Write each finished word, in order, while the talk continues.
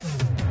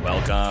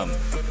Welcome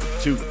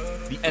to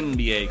the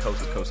NBA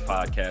Coast to Coast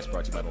podcast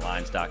brought to you by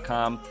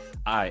thelines.com.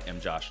 I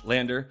am Josh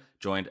Lander,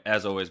 joined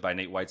as always by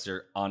Nate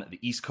Weitzer on the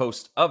East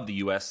Coast of the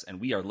U.S.,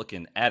 and we are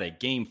looking at a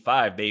Game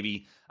 5,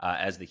 baby,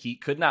 as the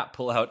Heat could not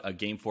pull out a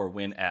Game 4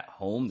 win at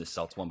home. The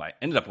Celtics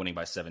ended up winning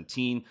by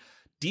 17.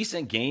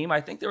 Decent game. I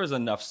think there was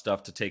enough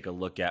stuff to take a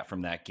look at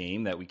from that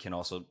game that we can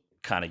also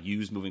kind of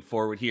use moving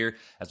forward here,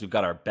 as we've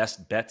got our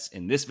best bets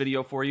in this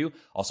video for you.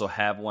 Also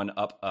have one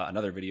up,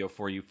 another video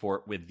for you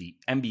with the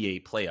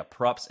NBA play-up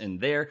props in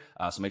there.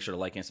 So make sure to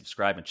like and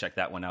subscribe and check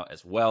that one out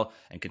as well.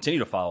 And continue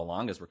to follow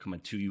along as we're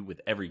coming to you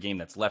with every game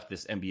that's left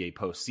this NBA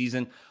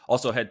postseason.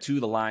 Also head to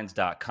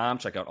thelines.com.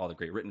 Check out all the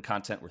great written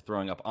content we're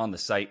throwing up on the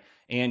site,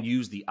 and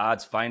use the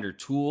odds finder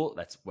tool.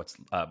 That's what's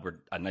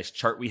a nice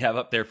chart we have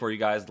up there for you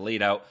guys,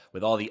 laid out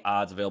with all the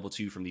odds available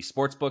to you from these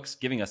sports books,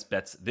 giving us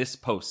bets this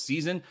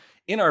postseason.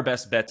 In our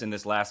best bets in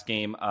this last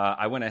game,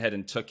 I went ahead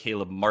and took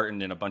Caleb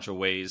Martin in a bunch of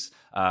ways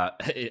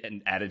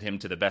and added him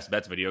to the best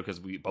bets video because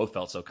we both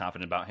felt so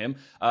confident about him.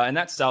 And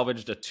that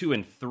salvaged a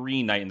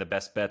 2-3 night in the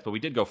best bets, but we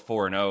did go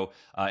 4-0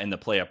 in the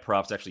play-up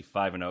props, actually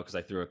 5-0 because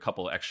I threw a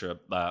couple extra,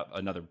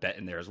 another bet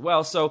in there as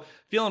well. So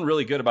feeling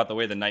really good about the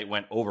way the night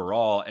went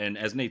overall. And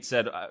as Nate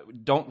said,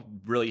 don't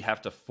really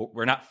have to,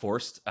 we're not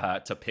forced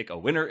to pick a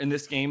winner in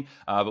this game,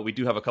 but we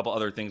do have a couple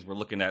other things we're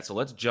looking at. So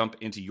let's jump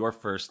into your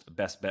first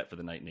best bet for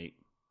the night, Nate.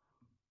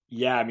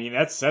 Yeah, I mean,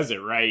 that says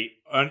it right.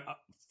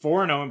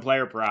 4-0 in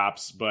player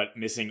props, but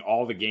missing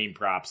all the game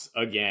props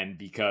again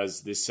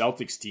because this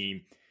Celtics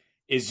team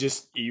is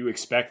just, you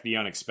expect the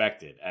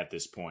unexpected at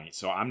this point.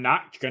 So I'm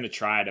not going to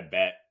try to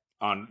bet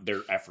on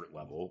their effort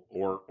level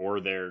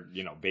or their,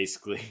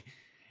 basically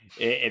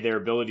their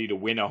ability to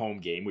win a home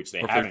game, which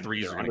they haven't.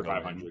 They're under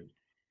 500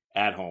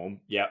 at home.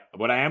 Yeah.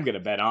 What I am going to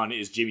bet on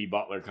is Jimmy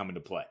Butler coming to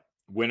play,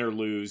 win or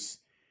lose.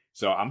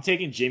 So I'm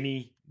taking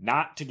Jimmy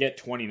not to get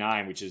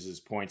 29, which is his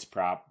points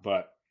prop,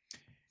 but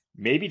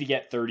maybe to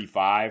get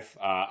 35.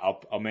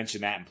 I'll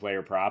mention that in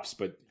player props,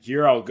 but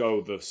here I'll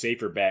go the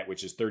safer bet,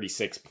 which is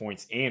 36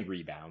 points and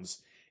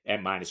rebounds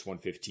at minus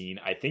 115.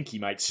 I think he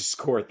might just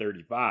score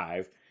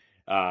 35.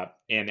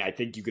 And I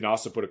think you can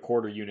also put a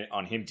quarter unit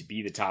on him to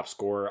be the top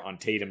scorer, on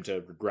Tatum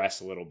to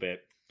regress a little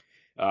bit.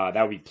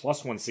 That would be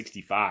plus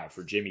 165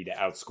 for Jimmy to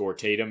outscore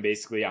Tatum.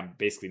 Basically, I'm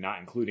not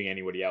including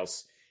anybody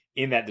else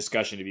in that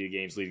discussion to be the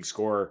game's leading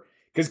scorer,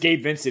 because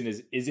Gabe Vincent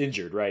is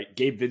injured, right?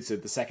 Gabe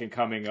Vincent, the second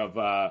coming of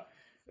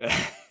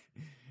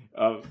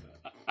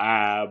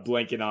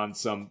blanking on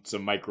some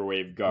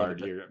microwave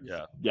guard here.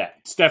 Yeah.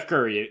 Steph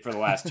Curry for the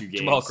last two games.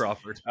 Jamal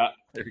Crawford.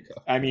 There you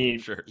go. I mean,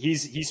 sure. He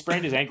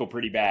sprained his ankle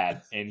pretty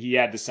bad, and he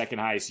had the second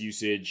highest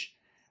usage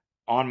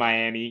on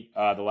Miami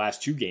the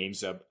last two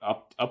games,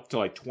 up to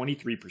like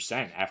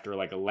 23% after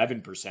like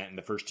 11% in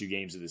the first two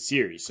games of the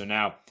series. So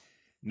now,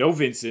 no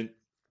Vincent,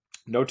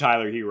 no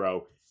Tyler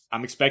Hero.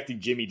 I'm expecting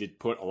Jimmy to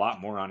put a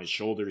lot more on his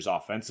shoulders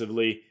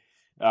offensively.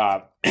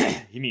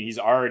 He's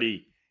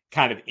already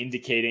kind of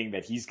indicating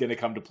that he's going to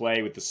come to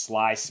play with the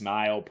sly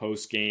smile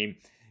post-game.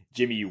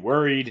 Jimmy, you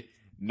worried?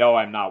 No,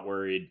 I'm not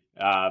worried.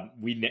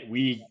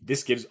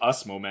 This gives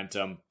us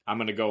momentum. I'm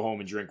going to go home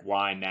and drink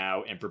wine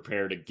now and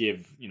prepare to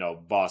give,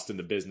 Boston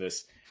the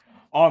business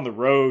on the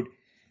road.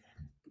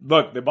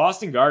 Look, the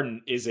Boston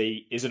Garden is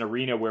an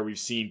arena where we've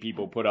seen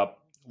people put up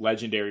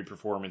legendary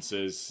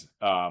performances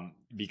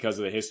because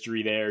of the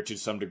history there to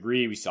some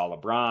degree. We saw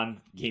LeBron,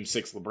 Game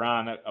 6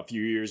 LeBron a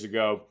few years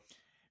ago.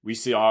 We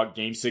saw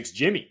Game 6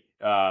 Jimmy,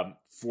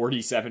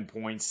 47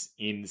 points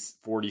in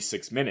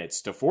 46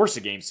 minutes to force a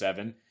Game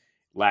 7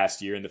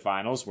 last year in the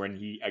finals when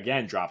he,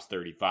 again, drops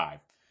 35.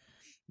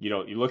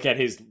 You look at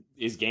his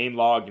game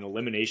log in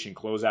elimination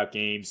closeout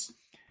games,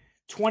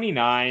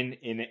 29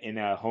 in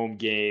a home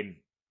game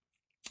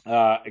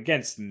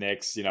against the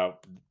Knicks,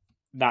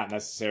 not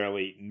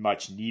necessarily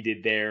much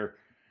needed there.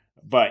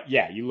 But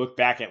yeah, you look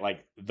back at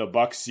like the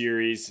Bucks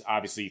series,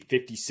 obviously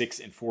 56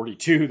 and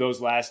 42, those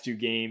last two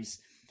games,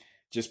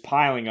 just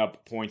piling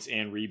up points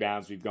and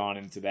rebounds. We've gone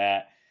into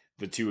that.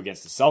 The two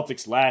against the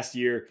Celtics last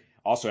year,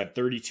 also had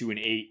 32 and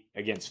 8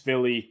 against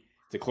Philly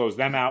to close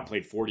them out,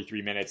 played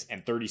 43 minutes,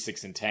 and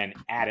 36 and 10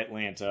 at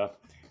Atlanta.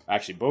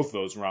 Actually, both of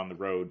those were on the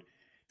road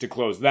to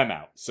close them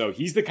out. So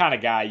he's the kind of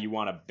guy you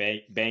want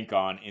to bank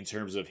on in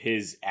terms of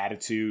his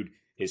attitude,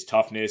 his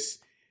toughness,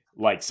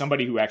 like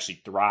somebody who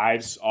actually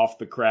thrives off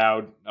the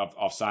crowd,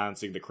 off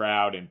silencing the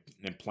crowd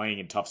and playing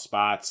in tough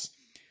spots.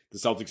 The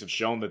Celtics have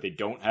shown that they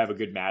don't have a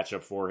good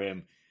matchup for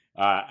him.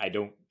 I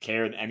don't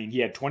care. I mean, he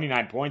had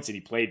 29 points and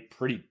he played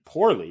pretty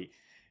poorly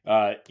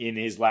in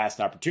his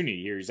last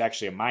opportunity here. He's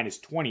actually a minus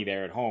 20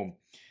 there at home.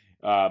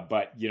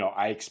 But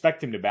I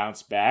expect him to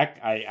bounce back.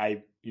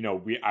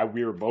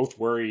 We were both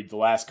worried the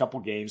last couple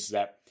games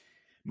that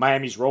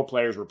Miami's role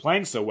players were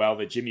playing so well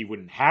that Jimmy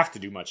wouldn't have to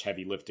do much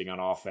heavy lifting on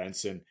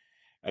offense. And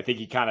I think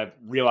he kind of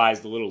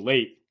realized a little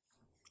late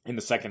in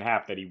the second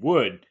half that he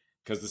would,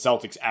 because the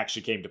Celtics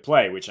actually came to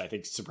play, which I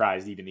think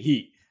surprised even the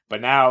Heat.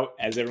 But now,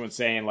 as everyone's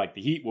saying, like,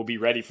 the Heat will be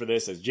ready for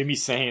this. As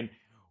Jimmy's saying,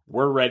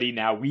 we're ready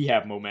now. We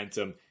have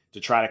momentum to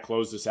try to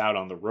close this out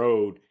on the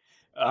road.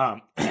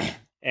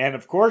 And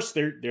of course,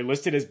 they're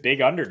listed as big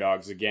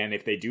underdogs again.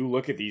 If they do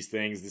look at these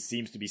things, this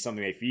seems to be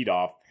something they feed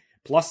off.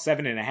 Plus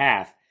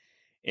 7.5.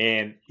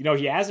 And,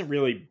 he hasn't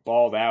really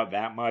balled out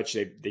that much.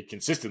 They've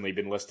consistently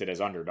been listed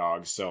as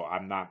underdogs. So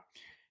I'm not,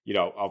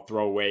 I'll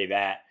throw away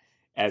that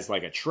as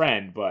like a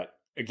trend. But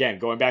again,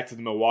 going back to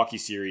the Milwaukee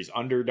series,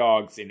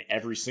 underdogs in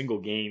every single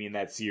game in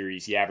that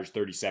series, he averaged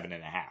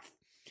 37.5.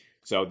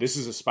 So this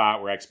is a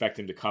spot where I expect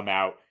him to come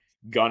out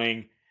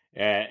gunning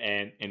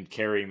and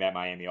carrying that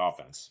Miami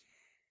offense.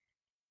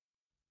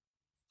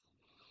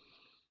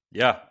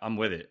 Yeah, I'm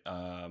with it.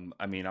 I'm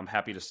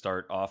happy to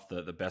start off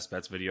the best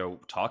bets video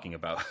talking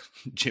about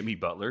Jimmy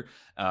Butler,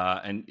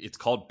 and it's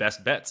called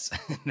Best Bets.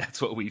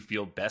 That's what we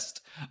feel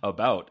best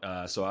about.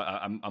 So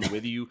I'm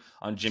with you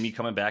on Jimmy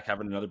coming back,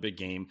 having another big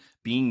game,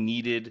 being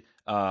needed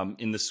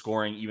in the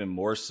scoring even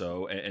more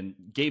so. And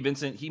Gabe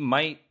Vincent, he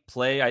might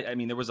play. I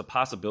mean, there was a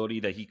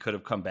possibility that he could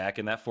have come back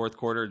in that fourth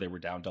quarter. They were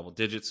down double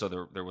digits,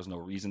 so there was no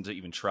reason to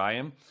even try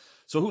him.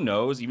 So who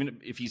knows? Even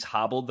if he's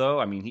hobbled,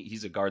 though, I mean,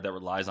 he's a guard that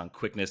relies on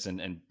quickness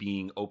and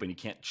being open. He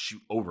can't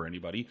shoot over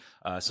anybody.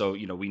 So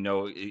we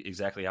know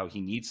exactly how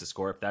he needs to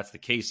score. If that's the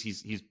case,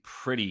 he's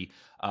pretty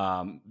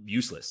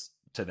useless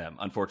to them,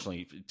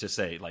 unfortunately, to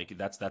say. Like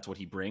that's what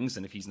he brings,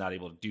 and if he's not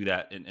able to do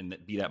that and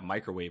be that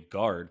microwave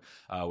guard,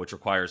 which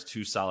requires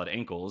two solid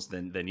ankles,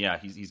 then yeah,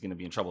 he's going to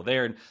be in trouble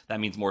there, and that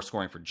means more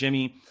scoring for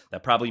Jimmy.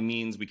 That probably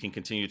means we can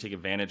continue to take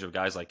advantage of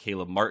guys like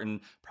Caleb Martin,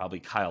 probably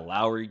Kyle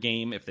Lowry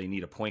game if they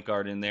need a point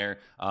guard in there.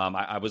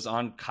 I was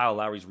on Kyle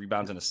Lowry's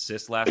rebounds and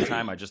assists last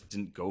time. I just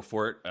didn't go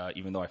for it,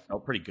 even though I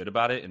felt pretty good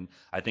about it, and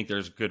I think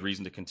there's good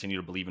reason to continue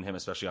to believe in him,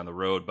 especially on the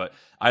road. But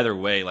either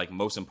way, like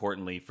most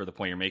importantly for the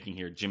point you're making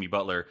here, Jimmy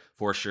Butler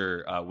for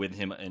sure with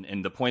him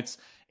and the points.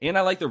 And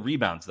I like the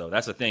rebounds, though.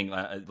 That's the thing.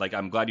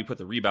 I'm glad you put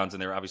the rebounds in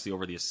there, obviously,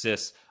 over the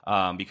assists,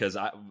 because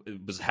I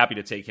was happy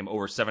to take him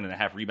over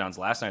 7.5 rebounds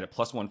last night at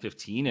plus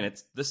 115, and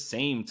it's the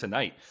same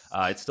tonight.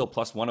 It's still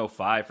plus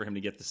 105 for him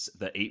to get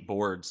the 8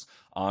 boards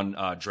on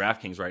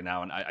DraftKings right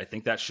now, and I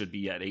think that should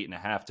be at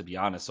 8.5, to be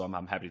honest. So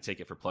I'm happy to take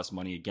it for plus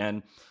money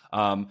again.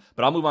 But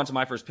I'll move on to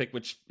my first pick,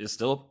 which is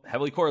still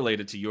heavily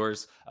correlated to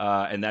yours,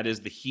 and that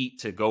is the Heat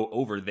to go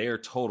over their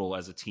total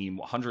as a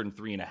team.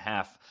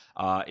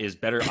 103.5 is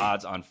better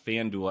odds on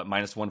FanDuel at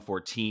minus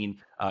 114.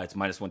 It's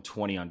minus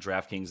 120 on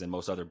DraftKings and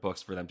most other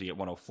books for them to get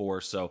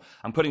 104. So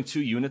I'm putting 2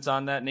 units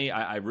on that, Nate.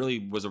 I really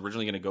was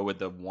originally going to go with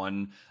the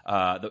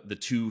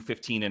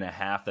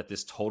 215.5 that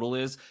this total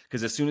is,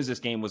 because as soon as this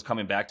game was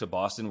coming back to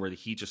Boston, where the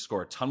Heat just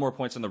score a ton more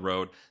points on the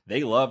road,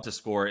 they love to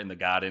score in the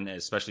Garden,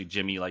 especially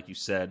Jimmy, like you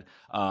said.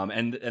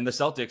 And the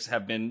Celtics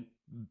have been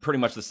pretty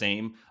much the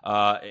same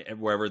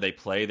wherever they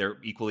play. They're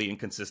equally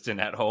inconsistent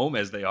at home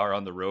as they are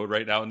on the road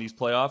right now in these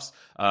playoffs.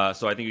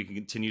 So I think we can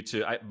continue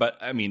to. But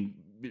I mean,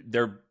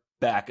 they're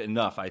back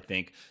enough, I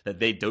think, that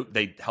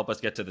they help us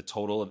get to the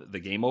total of the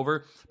game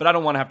over. But I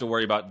don't want to have to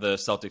worry about the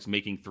Celtics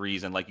making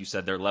threes and, like you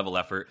said, their level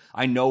effort.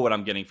 I know what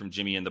I'm getting from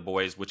Jimmy and the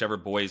boys, whichever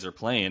boys are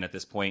playing at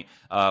this point,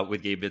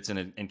 with Gabe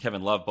Vincent and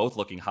Kevin Love both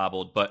looking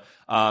hobbled. But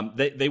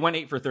they went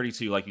 8 for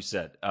 32, like you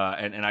said,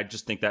 and I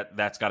just think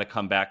that's got to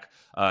come back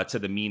to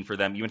the mean for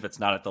them, even if it's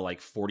not at the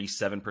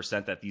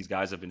 47% that these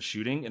guys have been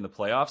shooting in the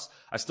playoffs.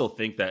 I still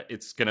think that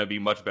it's going to be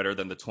much better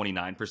than the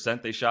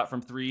 29% they shot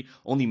from three,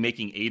 only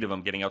making 8 of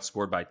them, getting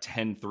outscored by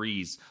 10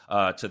 threes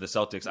to the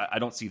Celtics. I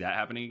don't see that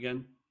happening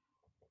again.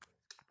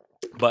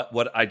 But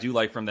what I do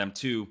like from them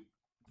too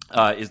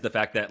is the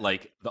fact that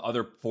the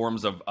other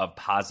forms of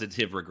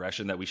positive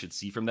regression that we should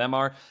see from them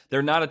are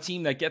they're not a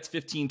team that gets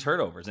 15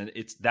 turnovers, and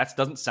that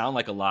doesn't sound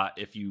like a lot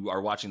if you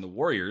are watching the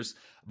Warriors,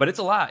 but it's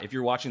a lot if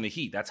you're watching the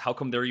Heat. That's how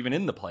come they're even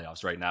in the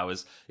playoffs right now,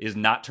 is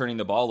not turning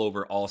the ball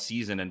over all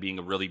season and being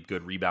a really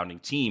good rebounding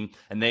team.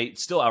 And they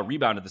still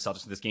out-rebounded the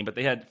Celtics in this game, but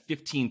they had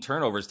 15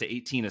 turnovers to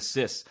 18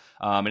 assists.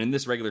 And in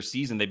this regular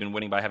season, they've been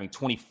winning by having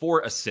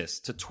 24 assists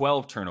to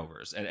 12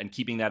 turnovers and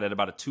keeping that at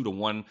about a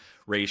 2-to-1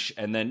 ratio.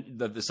 And then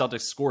the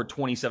Celtics scored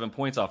 27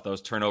 points off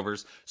those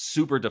turnovers,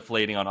 super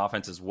deflating on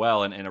offense as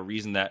well, and a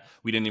reason that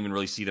we didn't even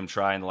really see them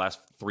try in the last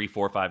 3,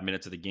 4, 5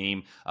 minutes of the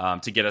game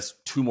to get us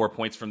 2 more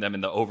points from them in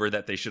the over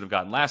that they should have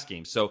gotten last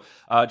game. So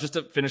just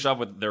to finish off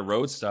with their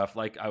road stuff,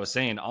 like I was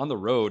saying, on the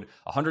road,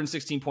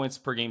 116 points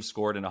per game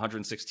scored and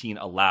 116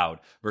 allowed,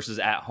 versus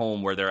at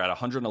home where they're at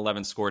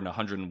 111 scored and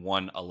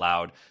 101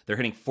 allowed. They're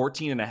hitting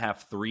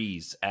 14.5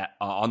 threes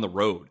on the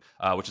road,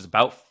 which is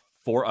about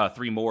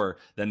 3 more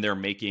than they're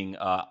making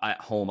at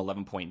home,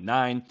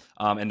 11.9.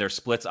 And their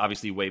splits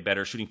obviously way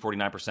better, shooting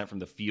 49% from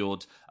the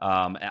field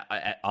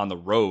on the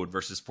road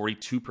versus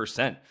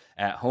 42%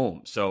 at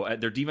home. So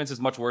their defense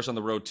is much worse on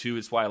the road too.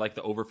 It's why I like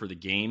the over for the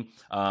game.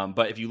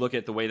 But if you look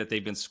at the way that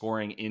they've been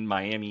scoring in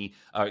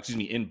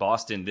in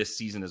Boston this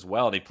season as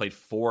well, they played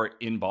 4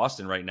 in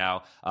Boston right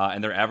now,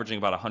 and they're averaging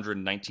about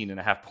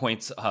 119.5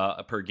 points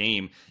per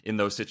game in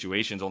those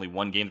situations. Only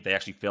one game that they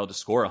actually failed to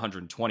score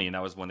 120, and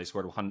that was when they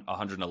scored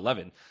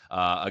 111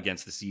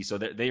 against the Sea. So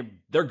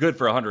they're good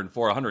for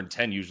 104,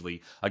 110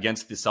 usually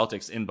against the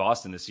Celtics in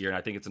Boston this year, and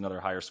I think it's another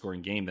higher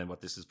scoring game than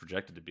what this is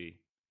projected to be.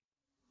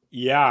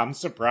 Yeah, I'm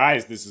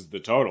surprised this is the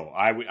total.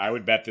 I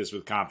would bet this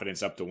with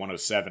confidence up to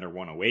 107 or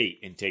 108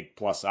 and take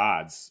plus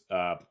odds.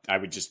 I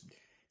would just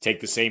take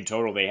the same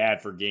total they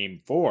had for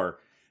game 4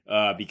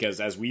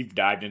 because as we've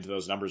dived into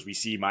those numbers, we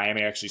see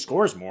Miami actually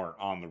scores more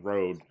on the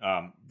road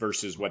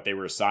versus what they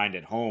were assigned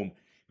at home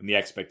and the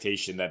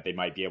expectation that they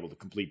might be able to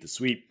complete the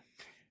sweep.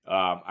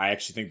 I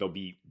actually think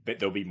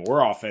there'll be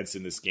more offense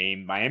in this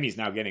game. Miami's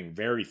now getting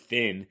very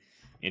thin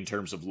in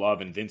terms of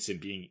Love and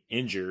Vincent being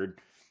injured.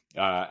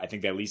 I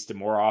think that leads to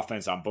more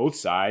offense on both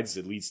sides.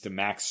 It leads to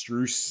Max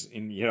Strus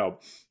and,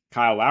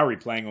 Kyle Lowry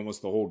playing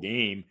almost the whole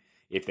game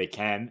if they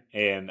can.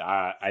 And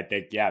I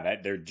think,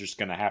 that they're just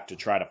going to have to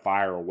try to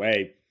fire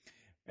away.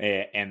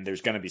 And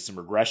there's going to be some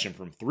regression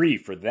from 3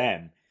 for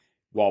them.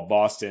 While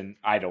Boston,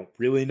 I don't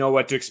really know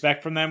what to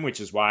expect from them, which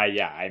is why,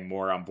 I'm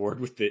more on board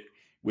with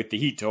the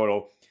Heat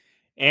total.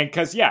 And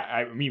because,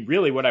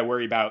 really what I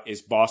worry about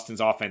is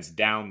Boston's offense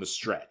down the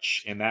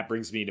stretch. And that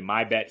brings me to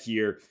my bet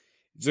here.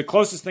 It's the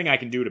closest thing I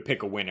can do to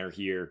pick a winner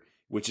here,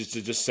 which is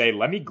to just say,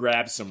 let me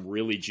grab some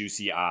really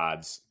juicy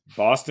odds.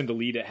 Boston to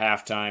lead at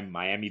halftime,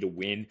 Miami to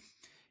win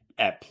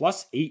at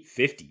plus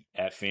 850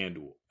 at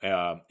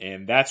FanDuel.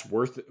 And that's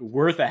worth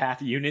a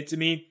half a unit to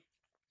me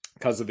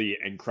because of the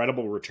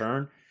incredible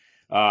return.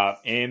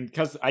 And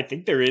because I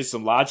think there is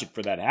some logic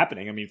for that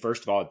happening. I mean,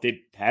 first of all, it did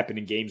happen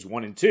in games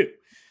 1 and 2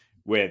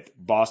 with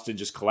Boston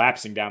just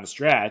collapsing down the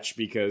stretch,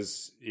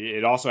 because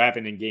it also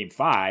happened in game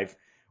 5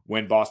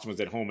 when Boston was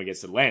at home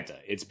against Atlanta.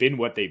 It's been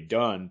what they've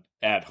done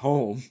at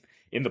home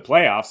in the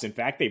playoffs. In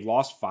fact, they've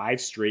lost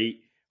 5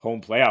 straight home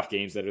playoff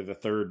games that are the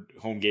third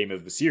home game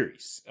of the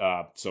series.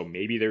 So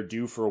maybe they're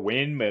due for a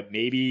win, but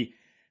maybe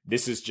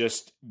this is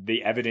just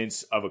the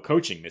evidence of a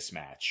coaching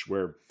mismatch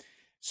where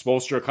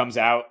Spoelstra comes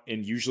out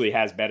and usually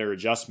has better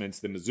adjustments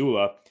than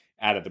Mazzulla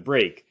out of the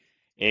break.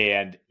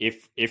 And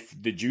if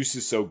the juice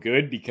is so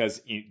good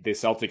because the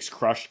Celtics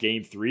crushed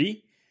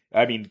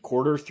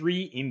quarter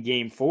 3 in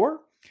game 4,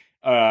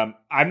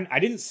 I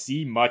didn't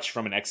see much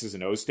from an X's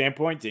and O's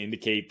standpoint to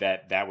indicate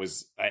that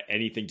was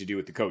anything to do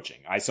with the coaching.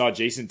 I saw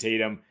Jason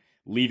Tatum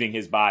leaving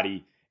his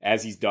body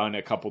as he's done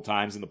a couple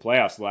times in the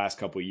playoffs the last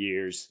couple of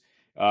years,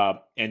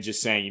 and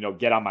just saying,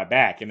 get on my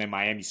back. And then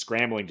Miami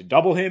scrambling to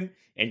double him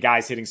and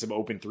guys hitting some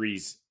open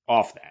threes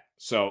off that.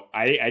 So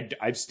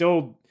I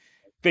still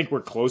think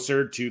we're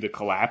closer to the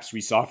collapse we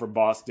saw from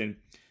Boston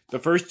the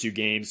first 2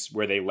 games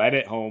where they led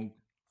at home,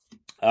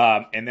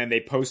 and then they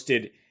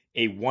posted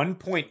a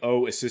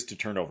 1.0 assist to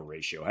turnover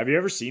ratio. Have you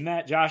ever seen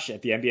that, Josh,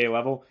 at the NBA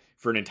level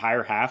for an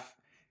entire half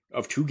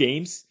of 2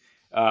 games?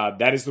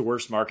 That is the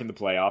worst mark in the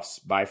playoffs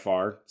by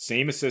far.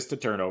 Same assist to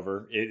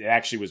turnover. It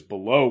actually was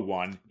below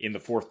 1 in the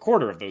fourth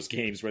quarter of those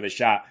games where they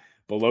shot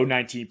below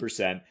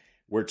 19%,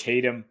 where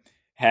Tatum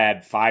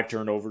had 5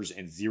 turnovers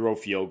and 0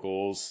 field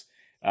goals,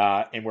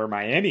 and where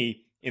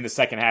Miami in the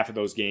second half of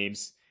those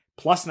games,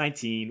 plus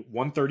 19,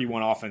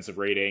 131 offensive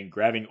rating,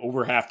 grabbing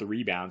over half the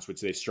rebounds, which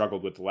they've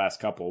struggled with the last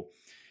couple,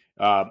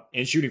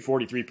 and shooting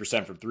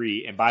 43% from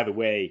 3. And by the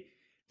way,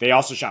 they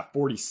also shot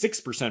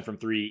 46% from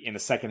 3 in the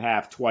second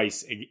half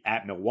twice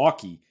at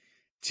Milwaukee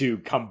to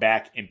come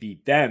back and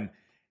beat them.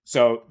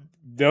 So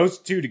those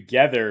two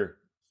together,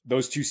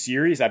 those 2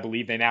 series, I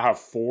believe they now have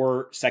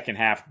 4 second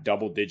half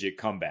double-digit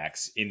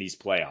comebacks in these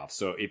playoffs.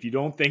 So if you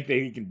don't think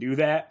they can do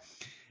that,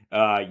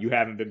 you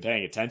haven't been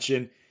paying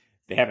attention.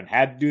 They haven't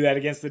had to do that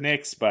against the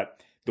Knicks,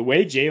 but the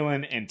way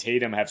Jalen and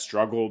Tatum have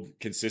struggled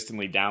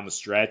consistently down the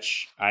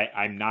stretch,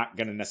 I'm not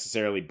going to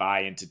necessarily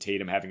buy into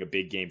Tatum having a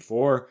big game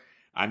 4.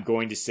 I'm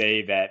going to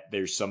say that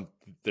there's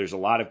a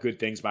lot of good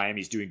things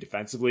Miami's doing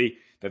defensively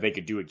that they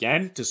could do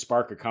again to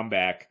spark a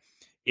comeback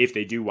if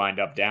they do wind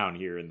up down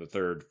here in the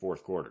third,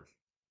 fourth quarter.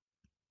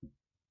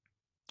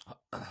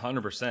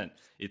 100%.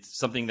 It's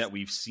something that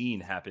we've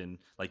seen happen,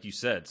 like you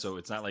said. So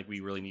it's not like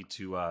we really need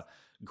to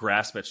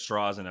grasp at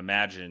straws and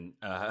imagine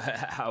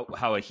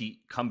how a Heat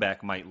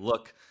comeback might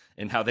look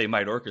and how they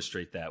might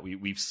orchestrate that.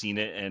 We've seen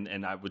it,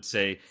 and I would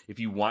say if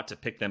you want to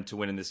pick them to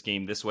win in this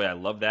game this way, I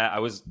love that.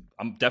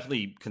 I'm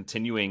definitely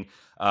continuing.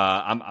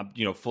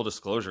 I'm full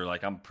disclosure,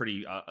 like I'm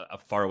pretty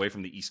far away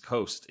from the East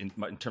Coast in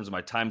terms of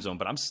my time zone,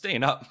 but I'm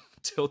staying up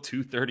till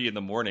 2:30 in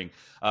the morning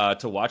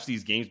to watch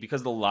these games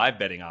because of the live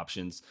betting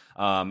options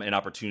and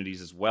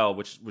opportunities as well,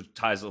 which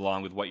ties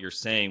along with what you're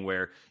saying,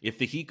 where if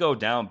the Heat go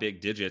down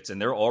big digits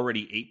and they're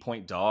already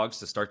 8-point dogs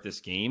to start this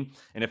game,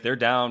 and if they're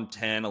down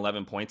 10,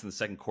 11 points in the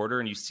second quarter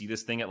and you see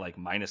this thing at like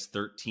minus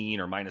 13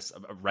 or minus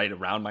right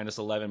around minus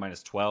 11,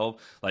 minus 12,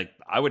 like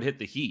I would hit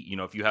the Heat.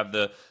 If you have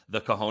the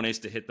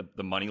cojones to hit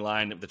the money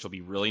line, that will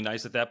be really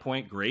nice at that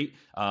point, great.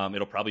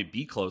 It'll probably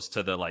be close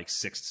to the like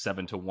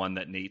 6-7 to 1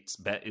 that Nate's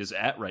bet is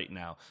at right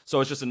now. So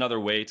it's just another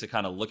way to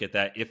kind of look at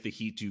that. If the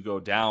Heat do go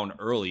down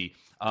early,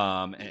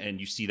 and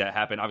you see that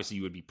happen, obviously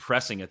you would be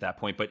pressing at that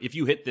point. But if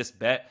you hit this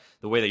bet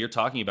the way that you're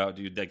talking about,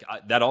 dude,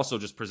 that also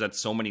just presents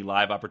so many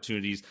live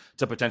opportunities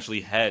to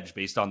potentially hedge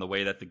based on the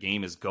way that the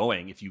game is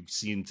going. If you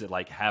seem to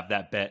like have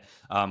that bet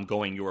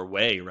going your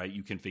way, right,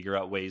 you can figure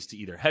out ways to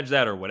either hedge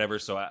that or whatever.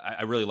 So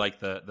I really like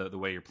the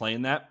way you're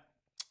playing that.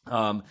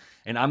 And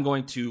I'm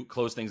going to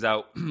close things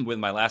out with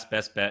my last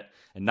best bet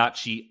and not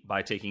cheat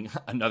by taking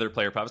another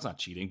player prop. It's not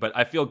cheating, but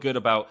I feel good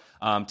about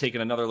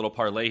taking another little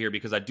parlay here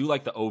because I do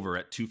like the over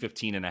at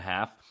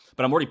 215.5.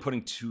 But I'm already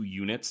putting 2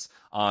 units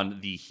on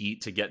the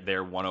Heat to get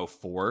their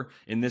 104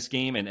 in this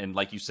game. And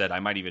like you said, I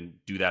might even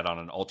do that on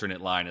an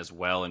alternate line as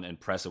well and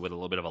press it with a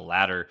little bit of a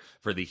ladder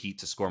for the Heat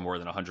to score more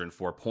than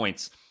 104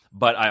 points.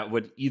 But I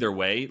would either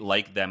way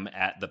like them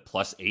at the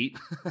 +8.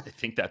 I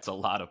think that's a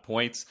lot of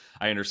points.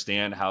 I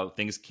understand how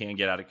things can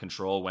get out of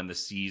control when the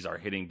C's are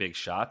hitting big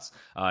shots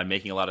and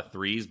making a lot of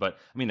threes. But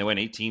I mean, they went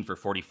 18 for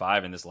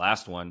 45 in this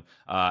last one,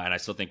 and I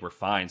still think we're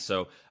fine.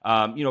 So,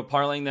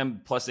 parlaying them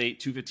 +8,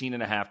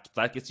 215.5,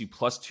 that gets you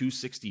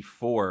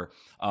 +264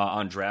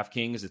 on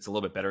DraftKings. It's a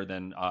little bit better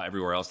than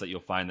everywhere else that you'll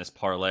find this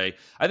parlay.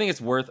 I think it's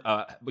worth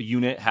a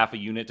unit, half a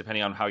unit,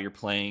 depending on how you're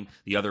playing.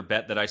 The other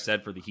bet that I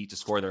said for the Heat to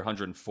score their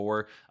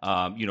 104.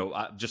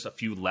 Just a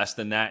few less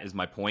than that is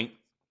my point.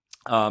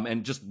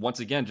 And just once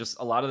again, just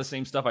a lot of the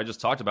same stuff I just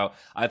talked about.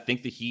 I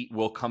think the Heat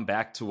will come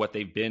back to what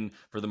they've been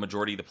for the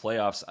majority of the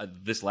playoffs.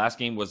 This last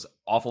game was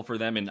awful for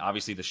them in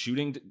obviously the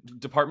shooting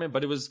department,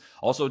 but it was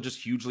also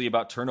just hugely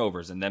about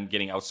turnovers and them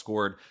getting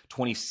outscored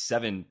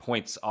 27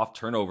 points off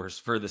turnovers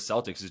for the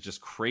Celtics is just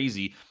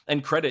crazy.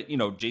 And credit,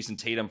 Jason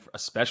Tatum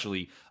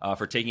especially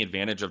for taking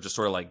advantage of just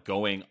sort of like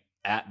going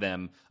at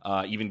them,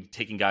 even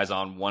taking guys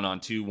on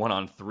 1-on-2,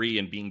 1-on-3,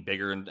 and being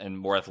bigger and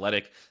more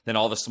athletic than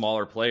all the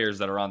smaller players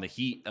that are on the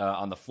Heat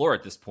on the floor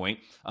at this point.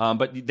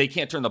 But they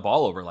can't turn the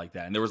ball over like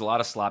that. And there was a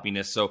lot of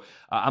sloppiness. So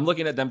I'm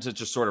looking at them to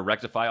just sort of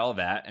rectify all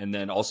that and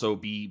then also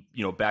be,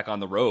 back on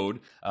the road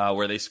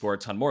where they score a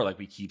ton more, like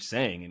we keep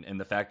saying. And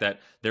the fact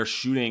that their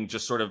shooting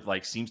just sort of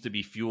like seems to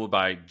be fueled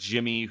by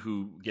Jimmy,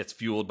 who gets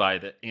fueled by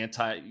the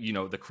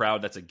the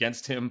crowd that's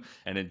against him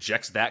and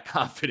injects that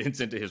confidence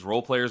into his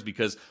role players,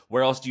 because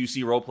where else do you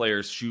see role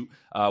players shoot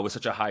with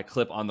such a high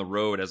clip on the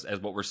road as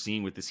what we're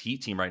seeing with this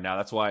Heat team right now?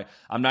 That's why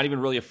I'm not even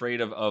really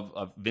afraid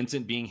of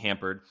Vincent being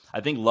hampered. I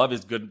think Love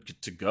is good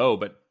to go,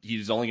 but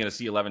he's only going to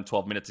see 11,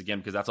 12 minutes again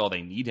because that's all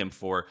they need him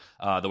for,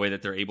 the way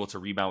that they're able to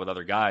rebound with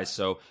other guys.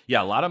 So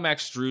yeah, a lot of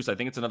Max Strus. I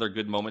think it's another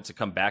good moment to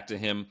come back to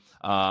him.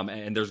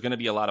 And there's going to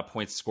be a lot of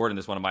points scored in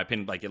this one, in my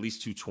opinion, like at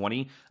least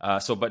 220.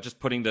 But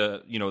just putting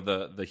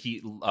the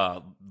Heat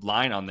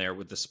line on there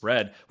with the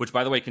spread, which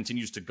by the way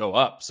continues to go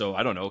up. So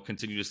I don't know,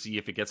 continue to see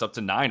if it gets up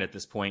to 9 at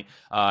this point,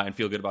 and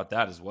feel good about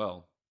that as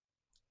well.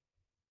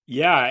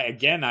 Yeah,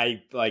 again,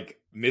 I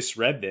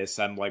misread this.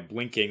 I'm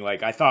blinking.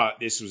 I thought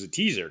this was a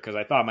teaser because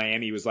I thought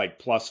Miami was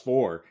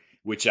 +4,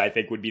 which I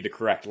think would be the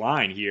correct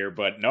line here.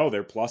 But no,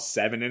 they're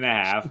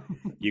 +7.5.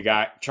 You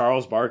got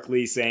Charles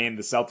Barkley saying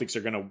the Celtics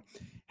are going to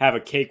have a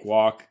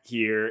cakewalk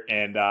here.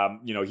 And,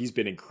 he's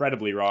been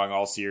incredibly wrong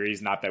all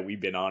series. Not that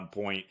we've been on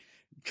point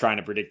trying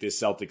to predict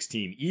this Celtics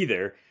team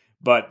either.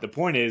 But the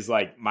point is,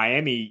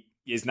 Miami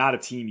is not a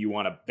team you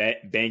want to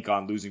bank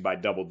on losing by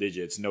double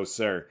digits. No,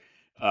 sir.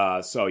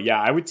 So yeah,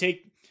 I would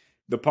take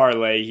the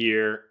parlay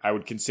here. I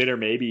would consider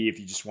maybe if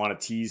you just want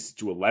to tease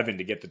to 11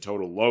 to get the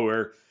total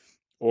lower,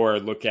 or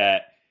look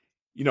at,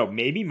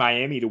 maybe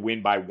Miami to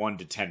win by 1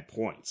 to 10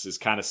 points is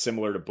kind of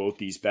similar to both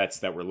these bets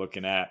that we're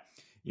looking at.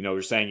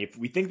 We're saying if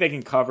we think they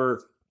can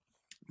cover,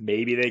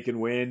 maybe they can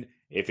win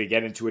if they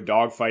get into a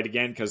dogfight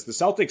again, because the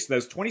Celtics,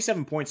 those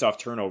 27 points off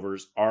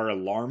turnovers are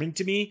alarming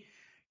to me.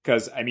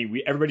 Because,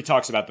 everybody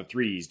talks about the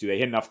threes. Do they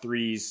hit enough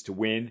threes to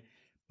win?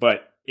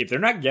 But if they're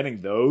not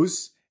getting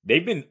those,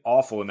 they've been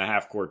awful in the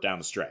half court down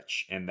the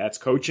stretch. And that's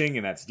coaching,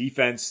 and that's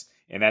defense,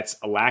 and that's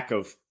a lack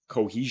of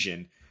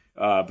cohesion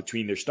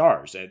between their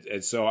stars.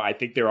 And so I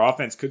think their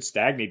offense could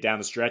stagnate down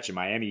the stretch, and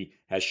Miami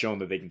has shown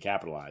that they can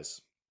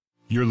capitalize.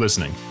 You're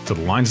listening to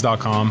the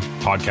Lines.com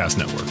podcast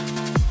network.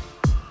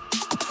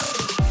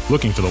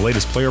 Looking for the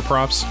latest player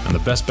props and the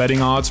best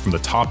betting odds from the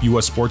top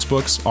U.S.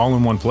 sportsbooks all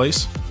in one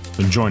place?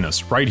 Then join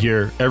us right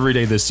here every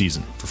day this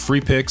season for free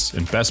picks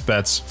and best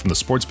bets from the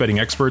sports betting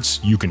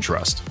experts you can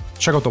trust.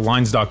 Check out the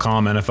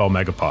Lines.com NFL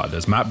Megapod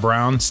as Matt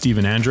Brown,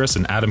 Steven Andrus,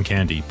 and Adam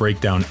Candy break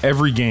down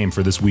every game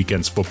for this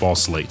weekend's football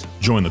slate.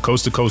 Join the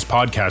Coast to Coast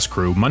podcast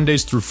crew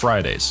Mondays through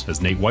Fridays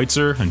as Nate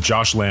Weitzer and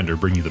Josh Lander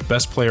bring you the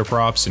best player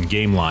props and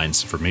game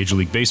lines for Major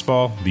League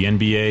Baseball, the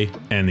NBA,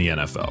 and the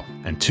NFL.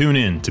 And tune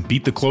in to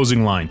Beat the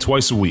Closing Line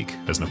twice a week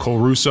as Nicole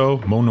Russo,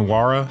 Mo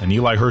Nawara, and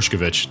Eli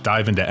Hershkovich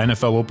dive into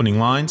NFL opening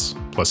lines,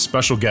 plus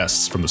special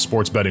guests from the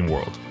sports betting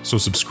world. So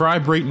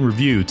subscribe, rate, and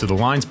review to the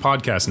Lines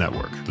Podcast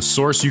Network, the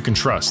source you can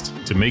trust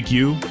to make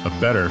you a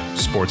better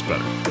sports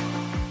bettor.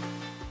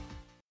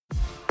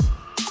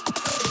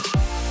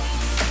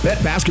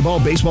 Bet basketball,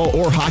 baseball,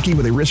 or hockey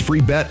with a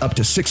risk-free bet up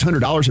to $600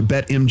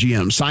 at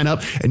BetMGM. Sign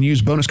up and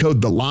use bonus code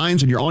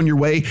THELINES, and you're on your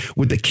way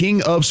with the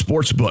king of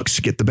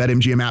sportsbooks. Get the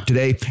BetMGM app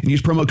today and use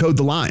promo code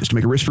THELINES to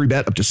make a risk-free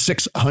bet up to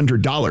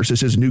 $600.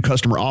 This is a new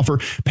customer offer.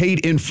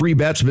 Paid in free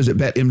bets. Visit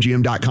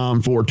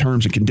BetMGM.com for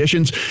terms and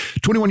conditions.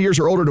 21 years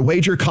or older to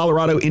wager.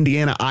 Colorado,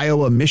 Indiana,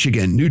 Iowa,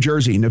 Michigan, New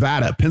Jersey,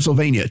 Nevada,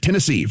 Pennsylvania,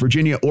 Tennessee,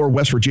 Virginia, or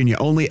West Virginia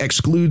only.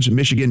 Excludes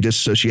Michigan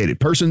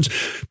disassociated persons.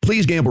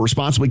 Please gamble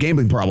responsibly.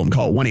 Gambling problem?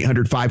 Call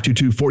 1-800-5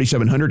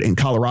 522-4700 in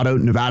Colorado,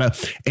 Nevada,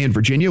 and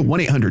Virginia.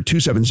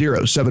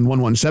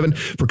 1-800-270-7117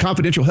 for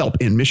confidential help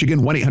in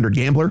Michigan.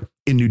 1-800-GAMBLER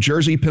in New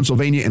Jersey,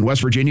 Pennsylvania, and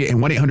West Virginia, and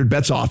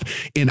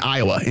 1-800-BETS-OFF in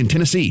Iowa. In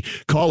Tennessee,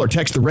 call or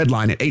text the red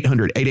line at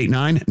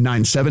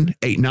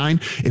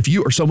 800-889-9789. If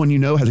you or someone you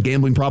know has a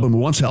gambling problem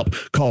and wants help,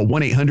 call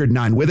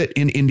 1-800-9-WITH-IT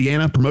in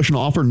Indiana.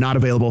 Promotional offer not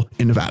available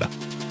in Nevada.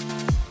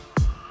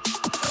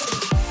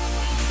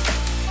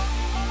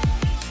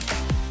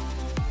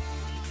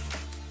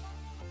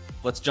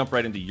 Let's jump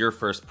right into your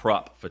first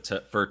prop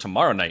for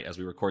tomorrow night as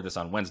we record this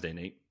on Wednesday,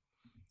 Nate.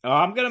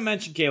 I'm going to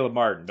mention Caleb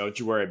Martin. Don't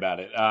you worry about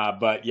it.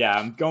 But yeah,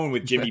 I'm going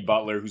with Jimmy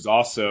Butler, who's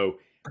also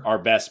our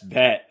best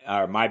bet,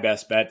 or my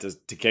best bet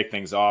to kick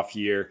things off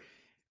here.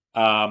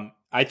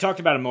 I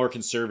talked about a more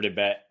conservative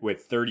bet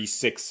with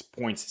 36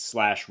 points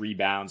 /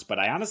 rebounds, but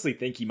I honestly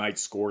think he might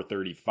score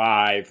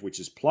 35, which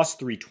is plus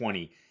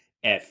 320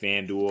 at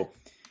FanDuel.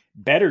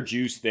 Better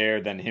juice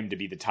there than him to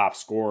be the top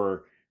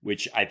scorer,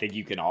 which I think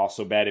you can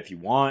also bet if you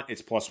want.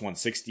 It's plus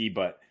 160,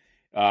 but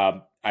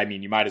I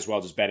mean, you might as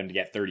well just bet him to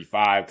get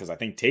 35 because I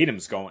think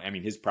Tatum's going, I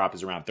mean, his prop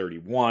is around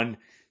 31.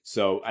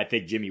 So I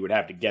think Jimmy would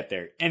have to get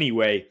there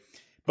anyway.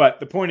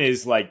 But the point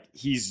is, like,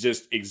 he's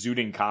just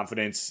exuding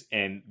confidence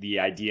and the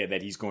idea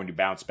that he's going to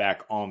bounce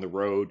back on the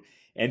road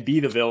and be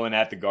the villain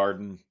at the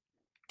Garden.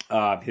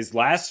 His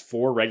last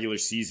 4 regular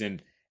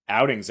season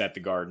outings at the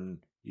Garden,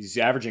 he's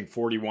averaging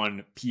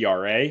 41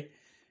 PRA.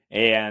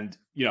 And,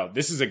 you know,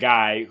 this is a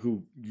guy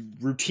who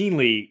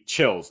routinely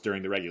chills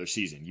during the regular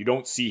season. You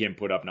don't see him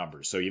put up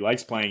numbers. So he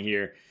likes playing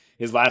here.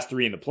 His last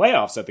 3 in the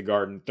playoffs at the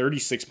Garden,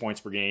 36 points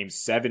per game,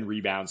 7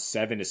 rebounds,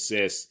 7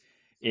 assists,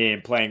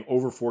 and playing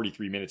over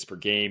 43 minutes per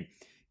game.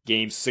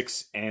 Games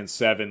 6 and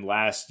 7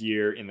 last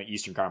year in the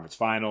Eastern Conference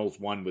Finals.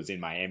 1 was in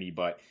Miami,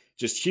 but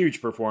just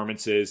huge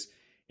performances.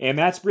 And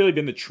that's really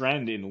been the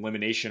trend in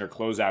elimination or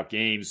closeout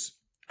games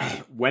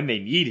when they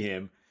need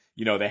him.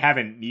 You know, they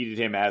haven't needed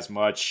him as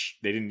much.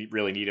 They didn't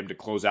really need him to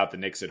close out the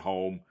Knicks at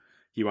home.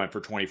 He went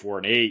for 24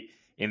 and 8.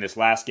 In this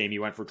last game, he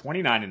went for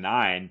 29 and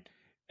 9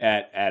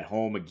 at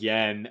home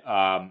again.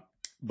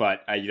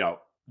 But you know,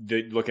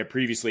 look at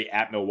previously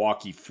at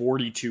Milwaukee,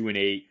 42 and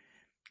 8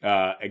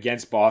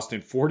 against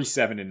Boston,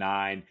 47 and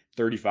 9,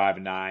 35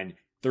 and 9,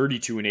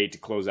 32 and 8 to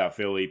close out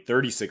Philly,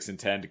 36 and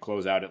 10 to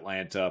close out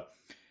Atlanta.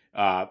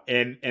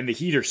 And the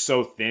Heat are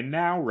so thin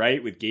now,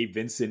 right? With Gabe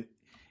Vincent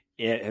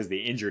has the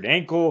injured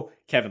ankle.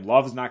 Kevin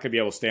Love is not going to be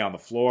able to stay on the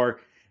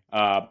floor.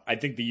 I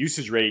think the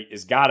usage rate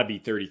has got to be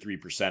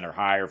 33% or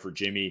higher for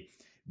Jimmy.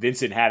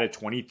 Vincent had a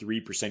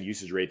 23%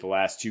 usage rate the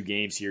last 2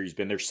 games here. He's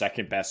been their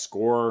second best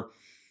scorer.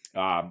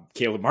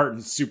 Caleb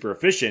Martin's super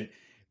efficient,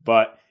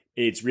 but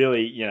it's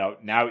really, you know,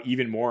 now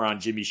even more on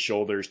Jimmy's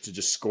shoulders to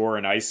just score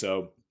an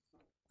ISO.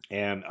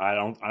 And I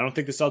don't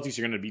think the Celtics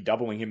are going to be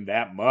doubling him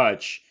that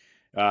much.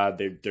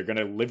 They're going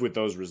to live with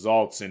those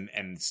results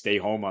and stay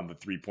home on the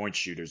 3-point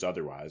shooters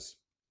otherwise.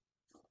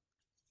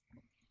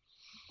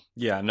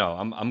 Yeah, no,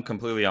 I'm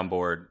completely on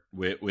board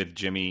with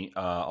Jimmy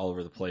all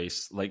over the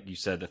place. Like you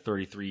said, the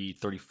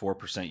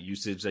 34%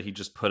 usage that he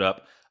just put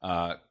up,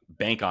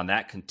 bank on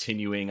that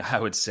continuing. I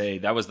would say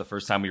that was the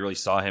first time we really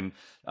saw him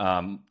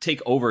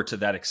take over to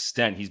that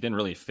extent. He's been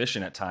really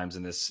efficient at times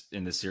in this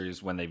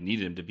series when they've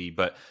needed him to be,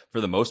 but for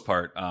the most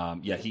part,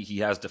 he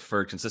has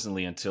deferred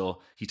consistently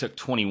until he took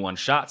 21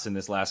 shots in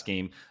this last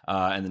game,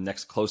 and the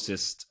next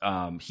closest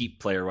Heat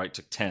player, right,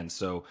 took 10.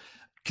 So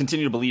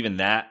continue to believe in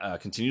that,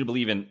 continue to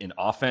believe in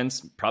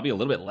offense, probably a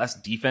little bit less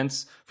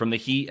defense from the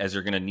Heat, as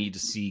you're going to need to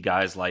see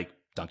guys like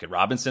Duncan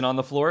Robinson on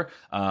the floor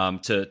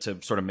to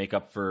sort of make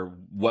up for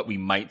what we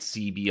might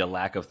see be a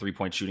lack of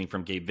 3-point shooting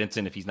from Gabe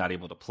Vincent if he's not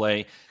able to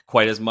play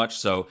quite as much.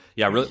 So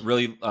yeah,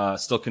 really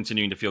still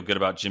continuing to feel good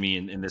about Jimmy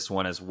in this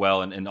one as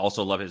well, and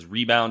also love his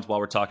rebounds while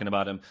we're talking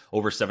about him.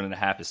 Over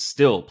 7.5 is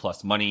still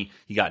plus money.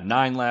 He got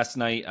 9 last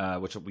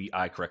night, which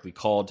I correctly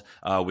called,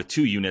 with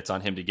 2 units on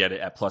him to get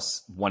it at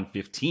plus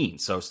 115.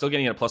 So still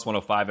getting it at plus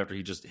 105 after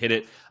he just hit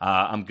it.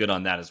 I'm good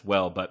on that as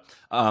well. But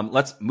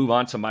let's move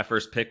on to my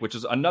first pick, which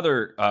is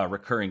another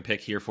recurring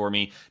pick here for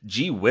me.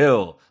 G.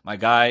 Will, my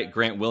guy,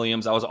 Grant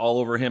Williams. I was all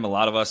over him. A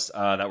lot of us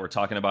that were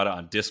talking about it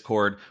on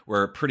Discord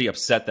were pretty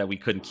upset that we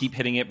couldn't keep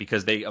hitting it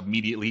because they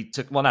immediately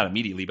took, well, not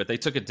immediately, but they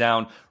took it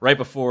down right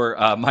before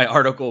my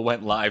article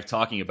went live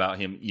talking about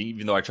him,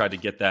 even though I tried to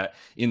get that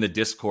in the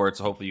Discord.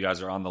 So hopefully you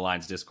guys are on the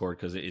Lines Discord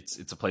because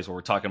it's a place where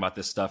we're talking about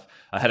this stuff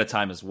ahead of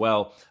time as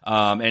well.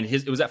 And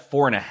it was at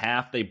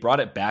 4.5. They brought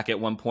it back at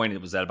one point.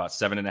 It was at about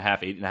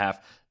 7.5, 8.5.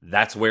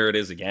 That's where it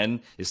is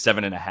again, is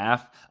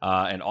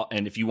 7.5.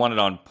 And if you want it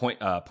on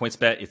points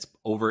bet, it's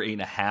over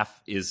 8.5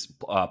 is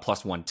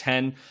plus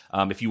 110.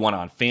 If you want it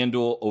on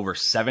FanDuel, over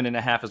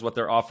 7.5 is what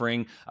they're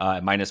offering,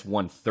 minus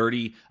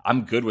 130.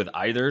 I'm good with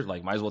either.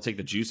 Like, might as well take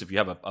the juice if you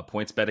have a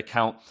points bet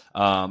account.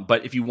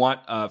 But if you want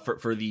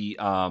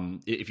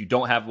if you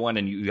don't have one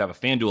and you have a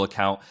FanDuel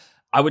account,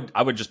 I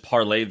would just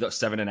parlay the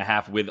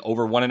 7.5 with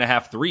over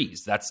 1.5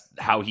 threes. That's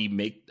how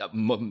he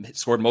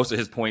scored most of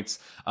his points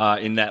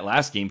in that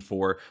last game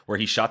where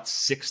he shot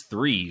 6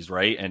 threes,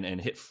 right?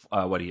 And hit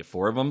he hit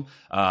 4 of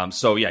them.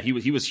 So yeah,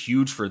 he was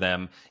huge for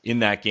them in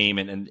that game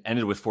and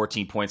ended with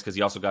 14 points because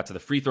he also got to the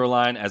free throw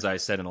line, as I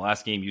said in the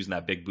last game, using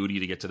that big booty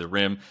to get to the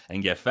rim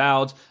and get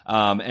fouled.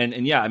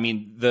 And yeah, I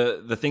mean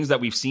the things that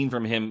we've seen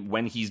from him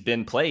when he's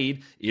been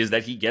played is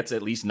that he gets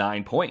at least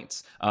 9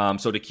 points.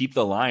 So to keep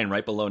the line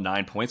right below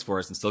 9 points for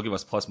us and still give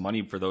us plus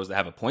money for those that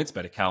have a points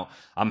bet account,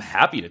 I'm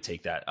happy to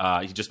take that.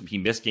 He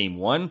missed game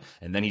 1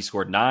 and then he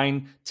scored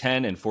 9,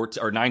 10, and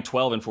 14, or 9,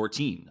 12, and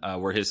 14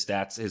 were his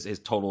stats, his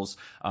totals.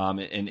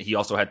 And he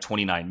also had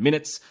 29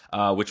 minutes,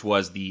 which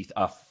was the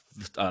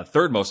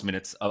third most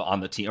minutes on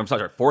the team. I'm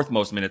sorry, fourth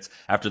most minutes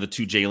after the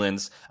 2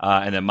 Jalen's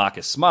and then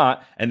Marcus Smart,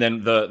 and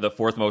then the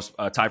fourth most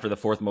tie for the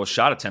fourth most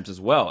shot attempts as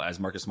well,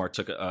 as Marcus Smart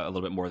took a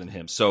little bit more than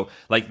him. So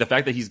like the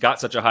fact that he's got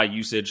such a high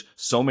usage,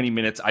 so many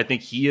minutes, I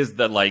think he is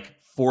the like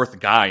 4th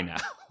guy now.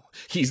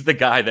 He's the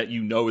guy that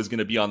is going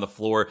to be on the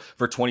floor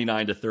for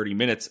 29 to 30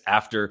 minutes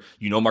after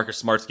Marcus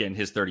Smart's getting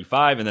his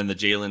 35, and then the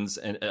Jalen's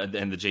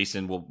and the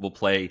Jason will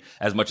play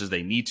as much as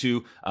they need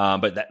to.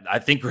 But I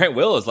think Grant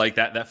Will is like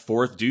that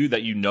 4th dude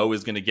that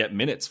is going to get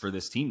minutes for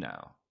this team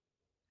now.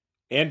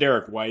 And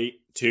Derek White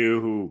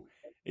too, who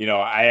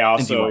I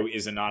also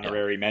is an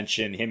honorary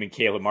mention. Him and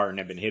Caleb Martin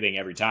have been hitting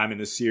every time in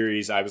this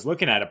series. I was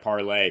looking at a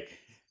parlay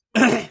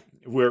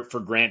where for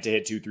Grant to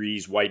hit 2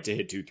 threes, White to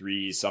hit 2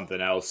 threes, something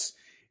else,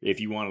 if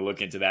you want to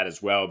look into that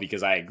as well,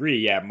 because I agree.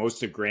 Yeah,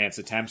 most of Grant's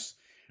attempts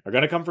are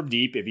going to come from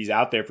deep. If he's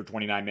out there for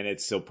 29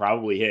 minutes, he'll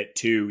probably hit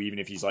 2, even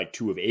if he's like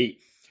 2 of 8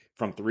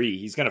 from 3.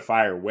 He's going to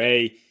fire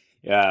away.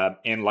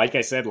 And like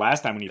I said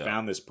last time when he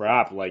found this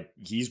prop, like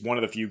he's one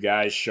of the few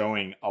guys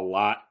showing a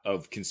lot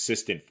of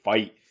consistent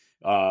fight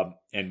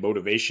and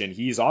motivation.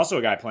 He's also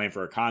a guy playing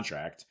for a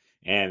contract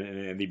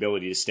and the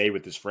ability to stay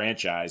with this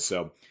franchise.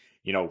 So,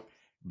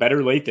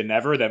 better late than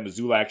never that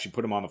Missoula actually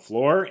put him on the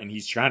floor, and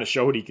he's trying to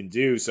show what he can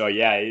do. So,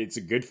 yeah, it's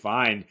a good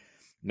find.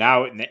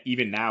 Now,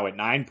 even now at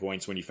 9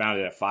 points, when you found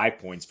it at 5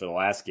 points for the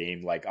last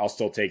game, like I'll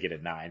still take it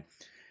at 9.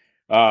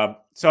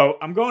 So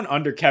I'm going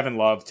under Kevin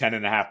Love,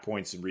 10.5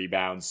 points and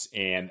rebounds.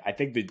 And I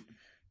think that,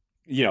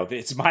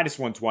 it's minus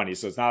 120.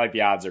 So it's not like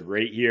the odds are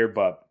great here,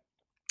 but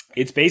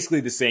it's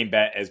basically the same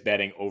bet as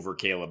betting over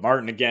Caleb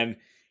Martin again,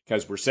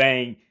 because we're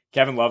saying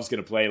Kevin Love's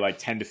going to play like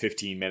 10 to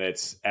 15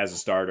 minutes as a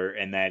starter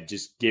and then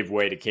just give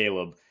way to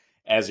Caleb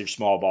as your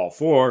small ball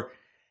 4.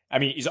 I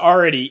mean, he's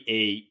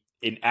already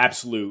an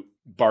absolute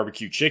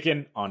barbecue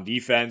chicken on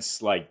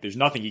defense. Like, there's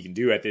nothing he can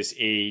do at this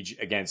age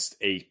against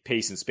a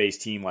pace and space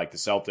team like the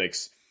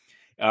Celtics.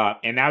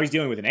 And now he's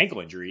dealing with an ankle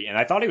injury. And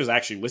I thought he was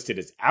actually listed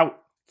as out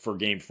for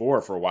game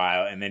 4 for a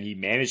while. And then he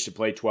managed to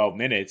play 12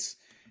 minutes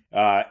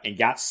and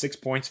got 6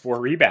 points, 4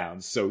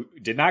 rebounds. So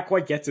did not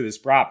quite get to this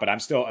prop, but I'm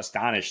still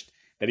astonished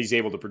that he's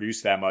able to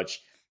produce that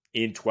much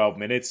in 12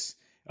 minutes.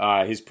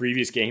 His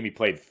previous game, he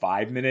played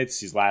 5 minutes.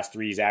 His last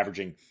 3, he's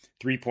averaging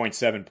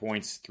 3.7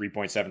 points,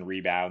 3.7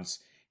 rebounds.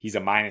 He's a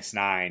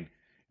 -9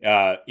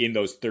 in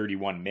those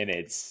 31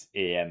 minutes.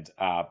 And,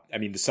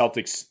 the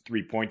Celtics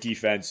 3-point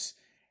defense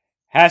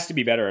has to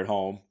be better at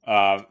home.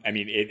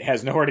 It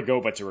has nowhere to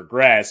go but to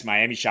regress.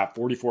 Miami shot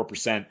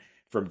 44%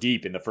 from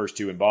deep in the first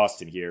 2 in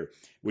Boston here,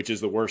 which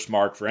is the worst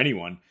mark for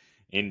anyone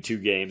in 2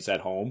 games at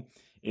home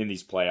in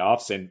these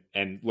playoffs.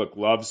 And look,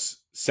 Love's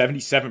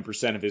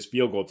 77% of his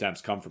field goal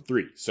attempts come from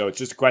 3. So it's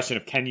just a question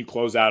of, can you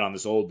close out on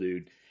this old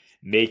dude,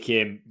 make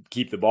him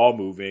keep the ball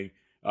moving?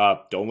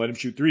 Don't let him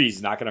shoot 3s.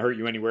 He's not going to hurt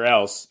you anywhere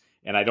else.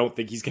 And I don't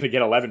think he's going to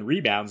get 11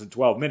 rebounds in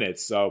 12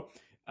 minutes. So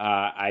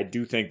I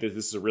do think that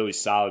this is a really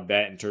solid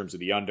bet in terms of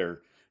the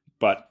under.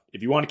 But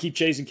if you want to keep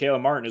chasing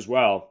Caleb Martin as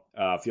well,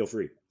 feel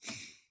free.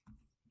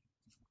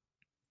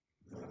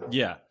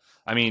 Yeah.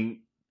 I mean,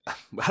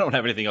 I don't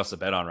have anything else to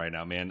bet on right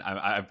now, man.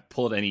 I've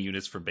pulled any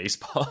units from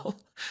baseball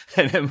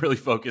and I'm really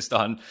focused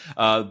on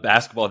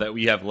basketball that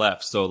we have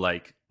left. So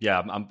like, yeah,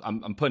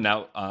 I'm putting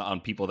out on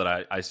people that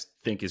I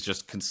think is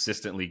just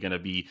consistently going to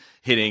be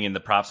hitting, and the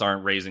props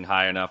aren't raising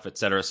high enough, et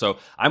cetera. So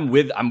I'm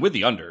with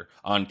the under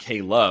on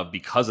K Love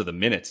because of the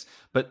minutes.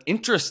 But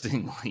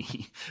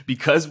interestingly,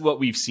 because what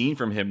we've seen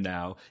from him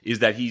now is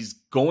that he's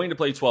going to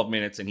play 12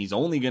 minutes and he's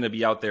only going to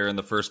be out there in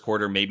the first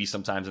quarter, maybe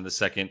sometimes in the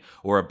second,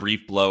 or a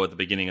brief blow at the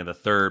beginning of the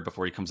third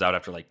before he comes out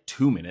after like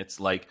 2 minutes.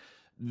 Like,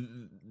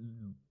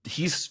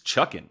 he's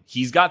chucking.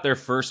 He's got their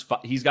first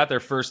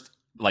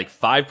like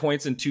 5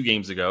 points in 2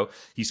 games ago.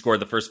 He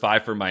scored the first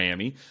 5 for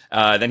Miami.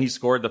 Then he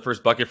scored the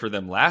first bucket for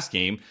them last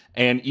game.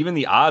 And even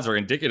the odds are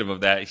indicative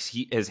of that.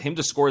 Him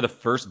to score the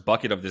first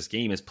bucket of this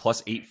game is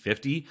plus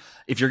 850.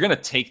 If you're going to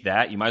take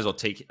that, you might as well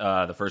take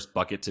the first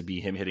bucket to be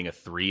him hitting a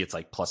 3. It's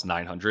like plus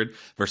 900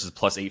 versus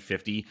plus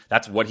 850.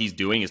 That's what he's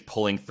doing, is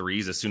pulling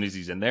 3s as soon as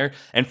he's in there.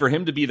 And for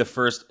him to be the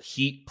first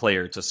Heat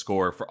player to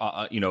score for,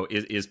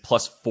 is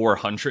plus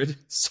 400.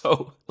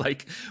 So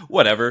like,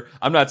 whatever.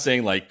 I'm not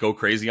saying like go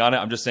crazy on it.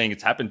 I'm just saying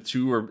it's happened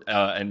 2 or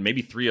and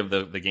maybe 3 of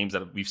the games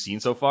that we've seen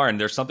so far. And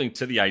there's something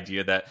to the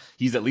idea that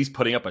he's at least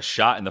putting up a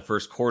shot in the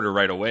first quarter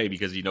right away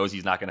because he knows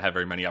he's not going to have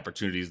very many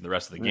opportunities in the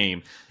rest of the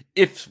game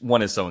if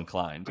one is so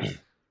inclined.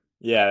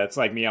 Yeah, it's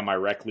like me on my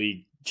rec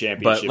league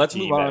championship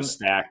team that's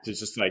stacked. It's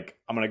just like,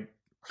 I'm going to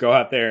go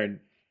out there and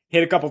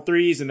hit a couple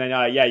threes, and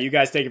then, you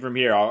guys take it from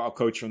here. I'll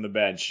coach from the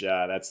bench.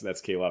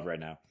 That's K-Love right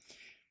now.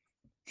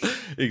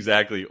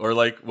 Exactly. Or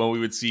like when we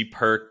would see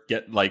Perk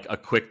get like a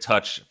quick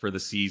touch for the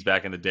C's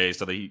back in the day,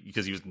 so that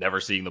because he was never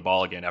seeing the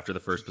ball again after the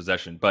first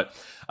possession. But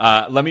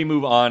let me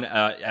move on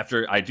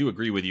after I do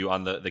agree with you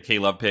on the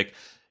K-Love pick.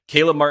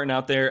 Caleb Martin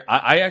out there.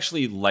 I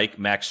actually like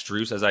Max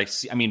Strus as I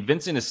see. I mean,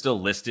 Vincent is still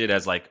listed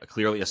as like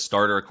clearly a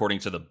starter according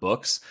to the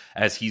books,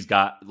 as he's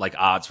got like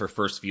odds for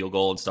first field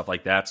goal and stuff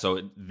like that.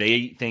 So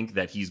they think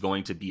that he's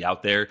going to be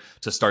out there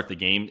to start the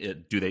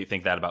game. Do they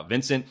think that about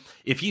Vincent?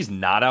 If he's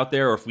not out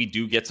there, or if we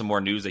do get some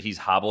more news that he's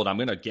hobbled, I'm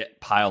going to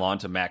pile on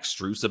to Max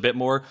Strus a bit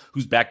more,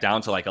 who's back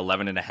down to like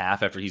 11.5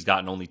 after he's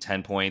gotten only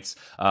 10 points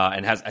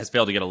and has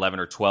failed to get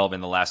 11 or 12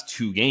 in the last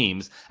 2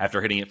 games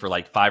after hitting it for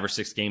like 5 or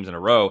 6 games in a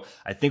row.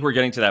 I think we're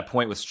getting to that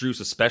point with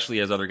Strus, especially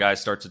as other guys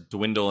start to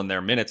dwindle in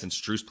their minutes, and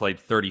Strus played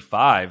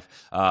 35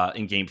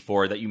 in game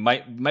 4, that you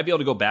might be able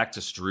to go back to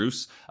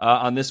Strus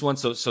on this one.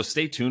 So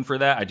stay tuned for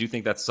that. I do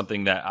think that's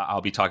something that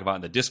I'll be talking about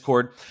in the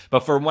Discord.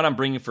 But for what I'm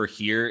bringing for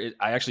here,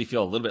 I actually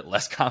feel a little bit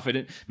less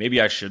confident. Maybe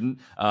I shouldn't.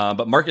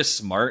 But Marcus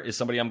Smart is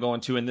somebody I'm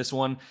going to in this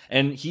one.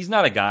 And he's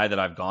not a guy that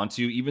I've gone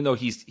to, even though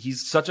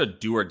he's such a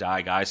do or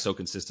die guy so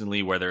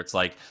consistently, whether it's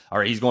like, all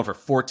right, he's going for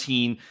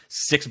 14,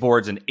 6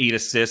 boards and 8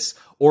 assists,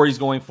 or he's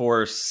going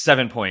for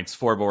 7 points,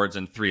 4 boards,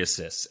 and 3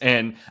 assists.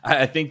 And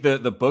I think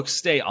the books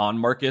stay on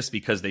Marcus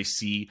because they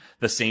see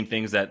the same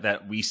things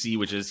that we see,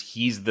 which is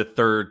he's the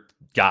third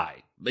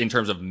guy in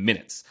terms of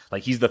minutes.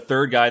 Like, he's the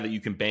third guy that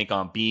you can bank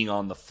on being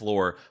on the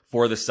floor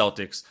for the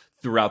Celtics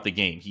throughout the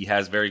game. He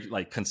has very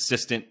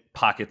consistent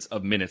pockets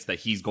of minutes that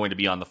he's going to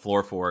be on the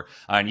floor for,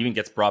 and even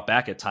gets brought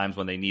back at times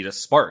when they need a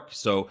spark.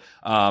 So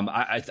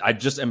I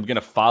just am going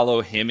to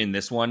follow him in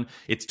this one.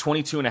 It's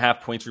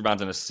 22.5 points,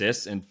 rebounds, and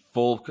assists. And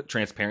full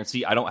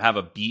transparency, I don't have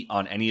a beat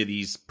on any of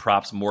these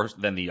props more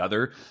than the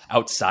other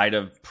outside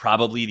of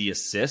probably the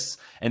assists.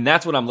 And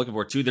that's what I'm looking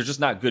for too. There's just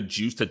not good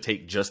juice to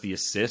take just the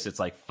assists. It's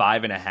like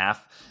 5.5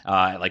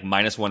 at like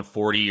minus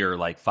 140, or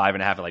like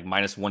 5.5 at like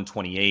minus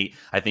 128.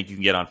 I think you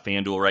can get on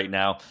FanDuel right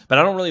now, but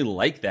I don't really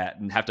like that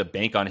and have to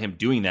bank on him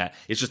doing that.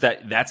 It's just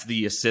that's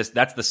the assist.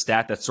 That's the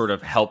stat that sort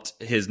of helped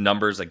his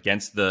numbers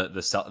against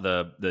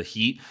the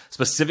Heat,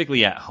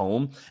 specifically at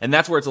home. And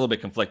that's where it's a little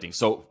bit conflicting.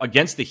 So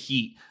against the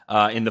Heat,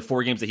 in the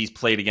 4 games that he's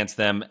played against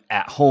them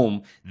at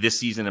home this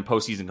season and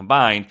postseason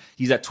combined,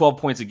 he's at 12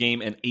 points a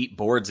game and 8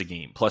 boards a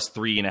game, plus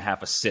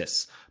 3.5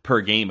 assists per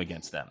game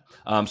against them.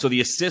 So the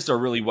assists are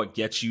really what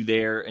gets you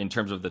there in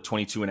terms of the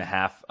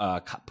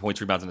 22.5 points,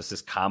 rebounds, and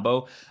assists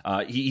combo.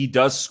 He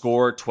does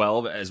score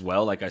 12 as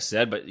well, like I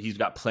said, but he's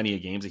got plenty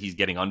of games that he's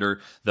getting under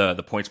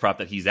the points prop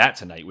that he's at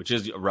tonight, which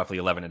is roughly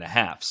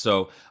 11.5.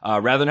 So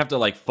rather than have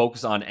to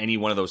focus on any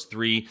one of those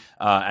 3,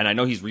 and I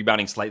know he's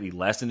rebounding slightly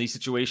less in these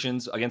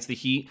situations against the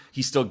Heat,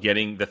 he's still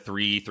getting the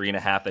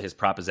 3.5 that his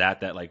prop is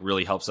at, that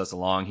really helps us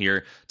along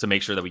here to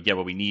make sure that we get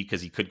what we need,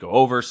 because he could go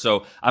over.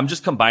 So I'm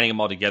just combining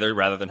them all together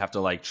rather than have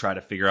to try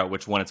to figure out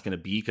which one it's going to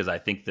be, because I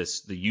think the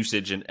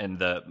usage and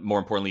the more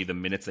importantly the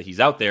minutes that he's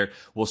out there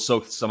will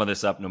soak some of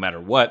this up no matter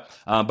what.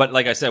 But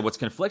like I said, what's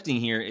conflicting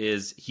here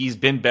is he's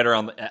been better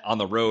on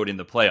the road in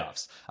the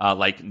playoffs,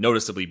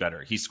 noticeably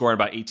better. He's scoring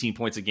about 18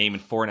 points a game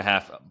and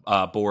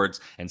 4.5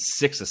 boards and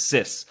 6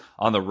 assists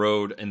on the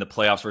road in the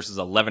playoffs versus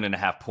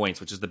 11.5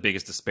 points, which is the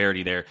biggest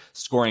disparity there,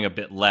 scoring a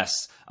bit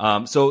less.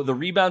 So the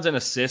rebounds and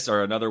assists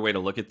are another way to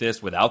look at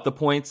this without the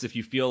points, if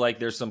you feel like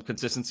there's some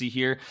consistency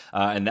here,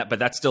 but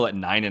that's still at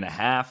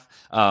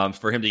 9.5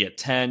 for him to get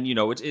 10.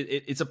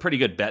 It's a pretty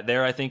good bet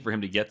there, I think, for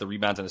him to get the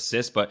rebounds and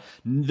assists. But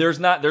there's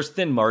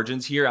thin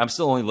margins here. I'm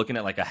still only looking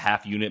at like a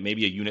half unit,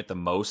 maybe a unit the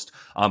most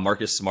on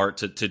Marcus Smart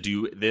to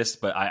do this.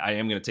 But I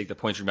am going to take the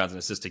points, rebounds, and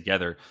assists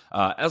together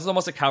as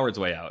almost a coward's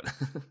way out.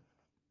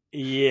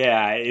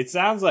 Yeah, it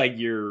sounds like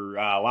you're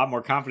a lot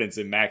more confident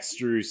in Max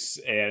Strus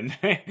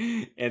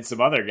and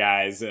some other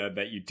guys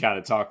that you kind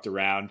of talked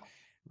around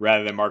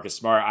rather than Marcus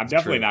Smart. I'm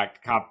definitely not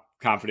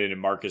confident in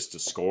Marcus to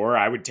score.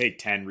 I would take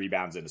 10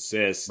 rebounds and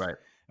assists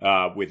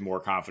with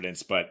more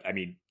confidence. But I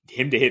mean,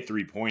 him to hit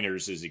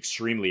 3-pointers is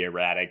extremely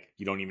erratic.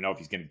 You don't even know if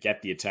he's going to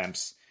get the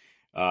attempts.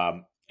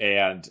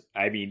 And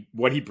I mean,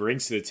 what he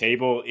brings to the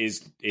table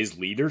is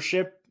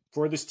leadership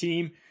for this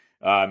team.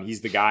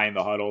 He's the guy in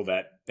the huddle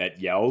that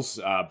yells,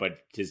 but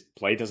his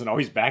play doesn't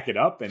always back it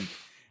up. And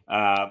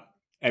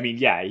I mean,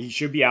 yeah, he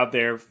should be out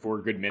there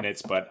for good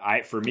minutes, but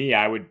for me,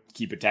 I would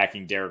keep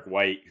attacking Derek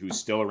White, who's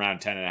still around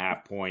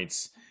 10.5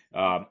 points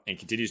and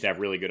continues to have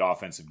really good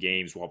offensive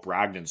games while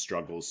Brogdon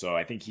struggles. So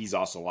I think he's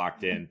also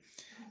locked in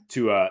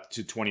to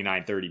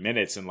 29, 30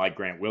 minutes. And like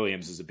Grant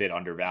Williams, is a bit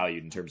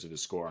undervalued in terms of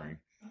his scoring.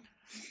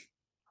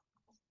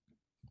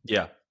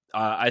 Yeah.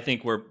 I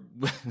think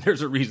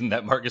there's a reason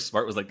that Marcus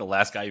Smart was like the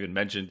last guy even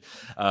mentioned,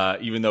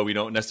 even though we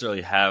don't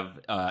necessarily have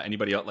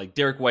anybody else like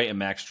Derek White and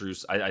Max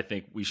Strus. I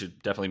think we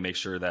should definitely make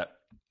sure that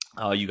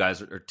you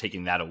guys are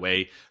taking that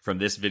away from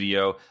this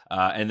video.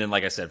 And then,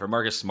 like I said, for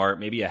Marcus Smart,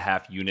 maybe a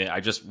half unit. I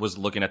just was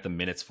looking at the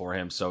minutes for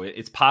him. So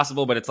it's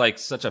possible, but it's like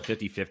such a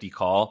 50-50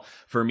 call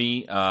for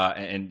me.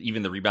 And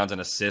even the rebounds and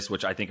assists,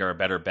 which I think are a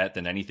better bet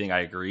than anything, I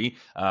agree.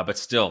 But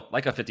still,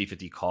 like a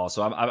 50-50 call.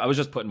 So I was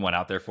just putting one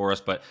out there for us,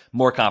 but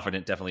more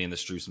confident definitely in the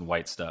Strus and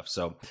White stuff.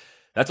 So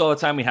that's all the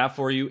time we have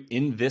for you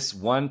in this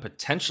one,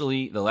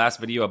 potentially the last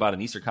video about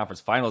an Eastern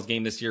Conference Finals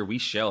game this year. We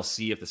shall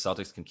see if the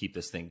Celtics can keep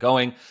this thing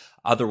going.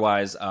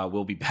 Otherwise,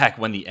 we'll be back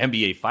when the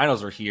NBA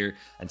Finals are here.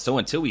 And so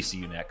until we see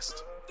you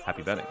next,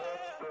 happy betting.